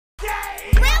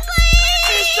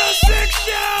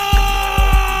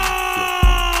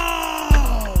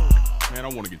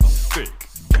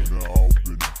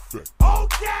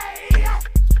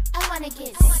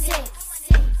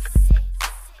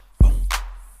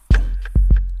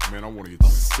Man, I want to get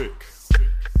sick.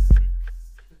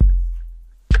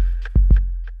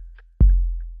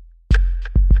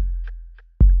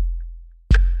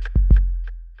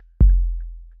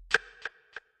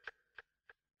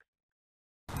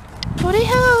 Howdy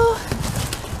ho!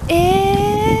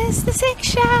 It's the Sick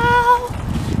Show.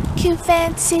 Cute,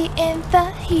 fancy, and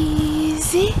the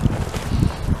easy.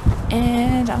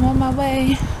 And I'm on my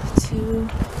way to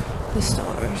the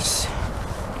stores.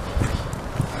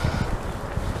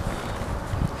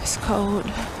 It's cold.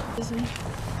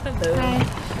 Hello. Hi.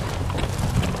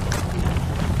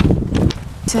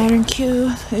 Saturn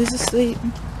Q is asleep.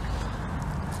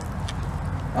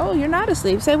 Oh, you're not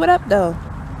asleep. Say what up, though.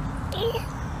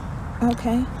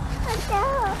 Okay.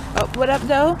 Oh, what up,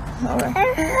 though? All right.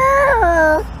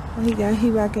 Oh, he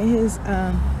rocking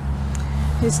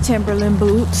his Timberland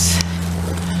boots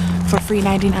for free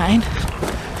 $99.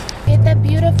 Get the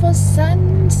beautiful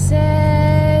sunsets.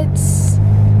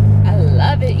 I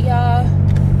love it, y'all.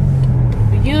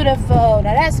 Beautiful.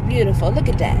 Now that's beautiful. Look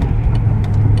at that.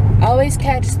 Always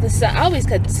catch the sun. Always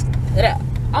catch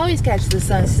the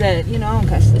sunset. You know, I don't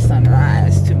catch the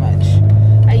sunrise too much.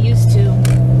 I used to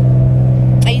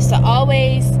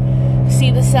always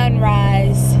see the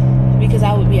sunrise because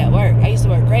I would be at work. I used to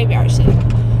work graveyard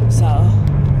shift. So,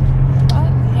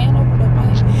 hand over the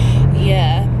mic.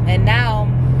 Yeah, and now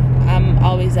I'm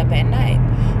always up at night.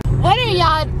 What are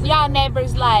y'all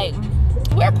neighbors like?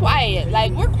 We're quiet.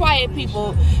 Like, we're quiet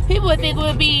people. People would think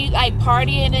we'd be like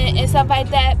partying and stuff like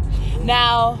that.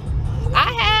 Now,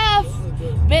 I have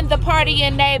been the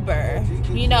partying neighbor,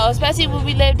 you know, especially when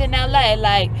we lived in LA.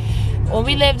 Like, when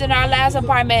we lived in our last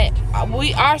apartment,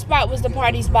 our spot was the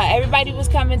party spot. Everybody was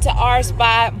coming to our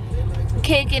spot,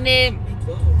 kicking it.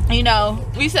 You know,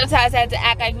 we sometimes had to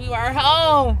act like we were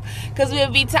home because we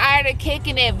would be tired of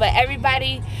kicking it, but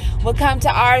everybody would come to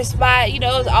our spot. You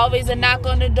know, it was always a knock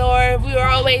on the door. We were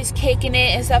always kicking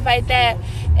it and stuff like that.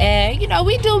 And, you know,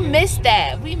 we do miss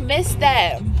that. We miss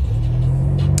that.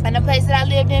 And the place that I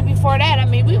lived in before that, I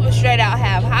mean, we would straight out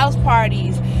have house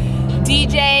parties,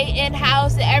 DJ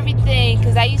in-house and everything,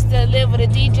 because I used to live with a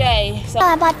DJ. So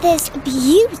I bought this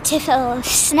beautiful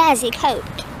snazzy coat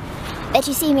that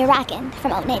you see me rocking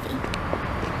from Old Navy.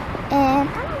 And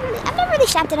I've never really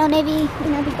shopped at Old Navy, you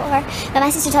know, before. But my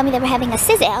sister told me they were having a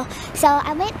sizzle. So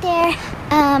I went there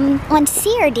on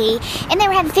CRD, and they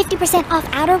were having 50% off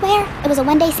outerwear. It was a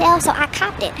one-day sale, so I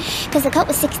copped it because the coat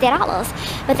was $60.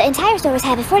 But the entire store was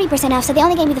having 40% off, so they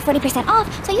only gave me the 40%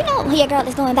 off. So you know your girl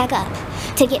is going back up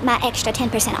to get my extra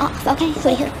 10% off, okay?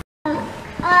 So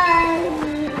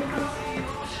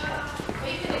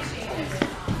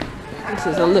this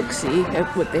is a look-see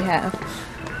at what they have.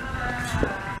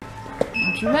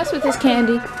 Don't you mess with this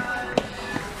candy.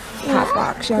 Pop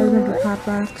Box. Y'all remember Pop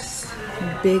Box?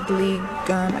 Big League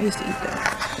gum. I used to eat that.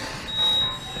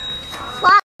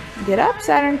 Get up,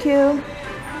 Saturn Q.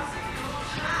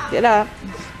 Get up.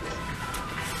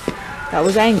 That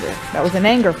was anger. That was an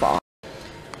anger fall.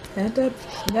 That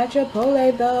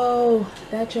Chipotle though.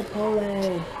 That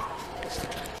Chipotle.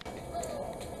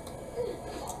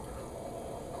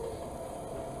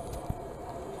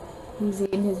 He's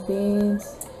eating his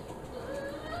beans.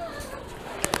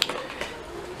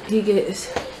 He gets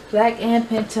black and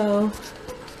pinto,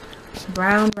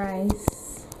 brown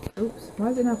rice. Oops, why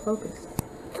is it not focused?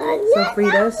 So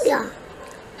Fritas.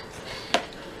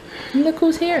 And look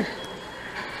who's here.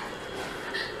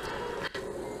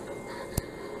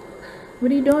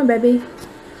 What are you doing, baby?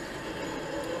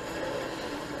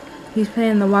 He's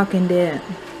playing The Walking Dead.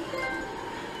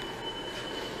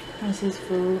 That's his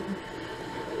food.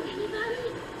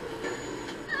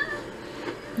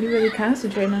 You really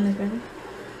concentrating on this, baby.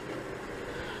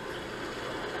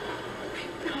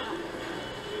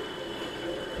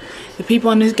 The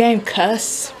people in this game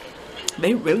cuss.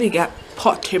 They really got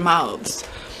potty mouths.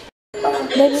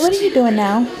 Baby, what are you doing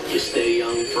now? You stay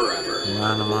young forever.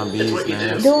 Minding my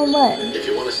business. Doing what? If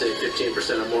you want to save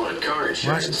 15% or more on car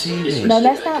insurance. Watching TV. No,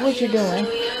 that's not what you're doing.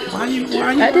 Why you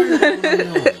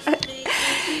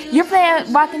You're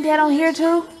playing Walking Dead on here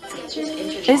too?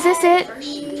 Is this it?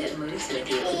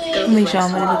 Let me show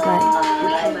them what it looks like.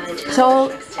 So,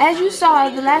 as you saw,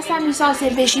 the last time you saw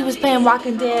Sid Vish, she was playing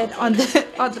Walking Dead on the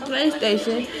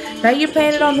PlayStation. Now you're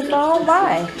playing it on the phone?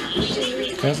 Why?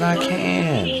 Because I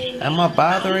can. Am I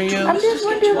bothering you? I'm just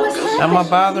wondering what's happening. Am I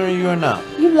bothering you or not?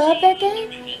 You love that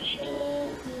game?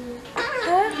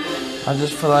 Huh? I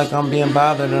just feel like I'm being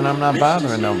bothered and I'm not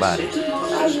bothering nobody.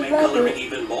 I just love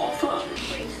it.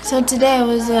 So today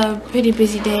was a pretty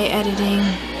busy day editing.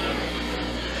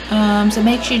 So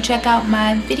make sure you check out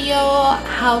my video,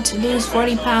 how to lose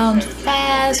 40 pounds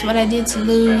fast, what I did to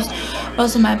lose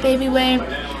most of my baby weight.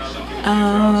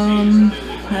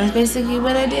 That's basically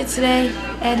what I did today.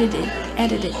 Edited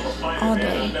all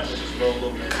day,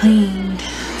 cleaned.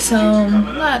 So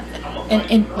not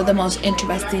the most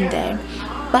interesting day,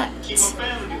 but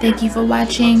thank you for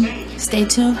watching. Stay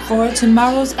tuned for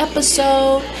tomorrow's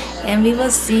episode, and we will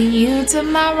see you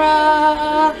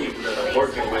tomorrow.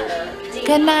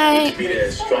 Good night.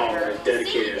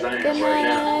 Good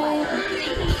night.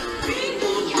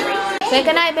 Say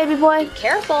good night, baby boy.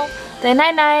 Careful. Say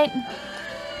night night.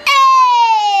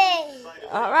 Hey!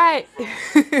 All right.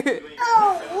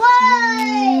 Oh,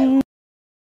 what?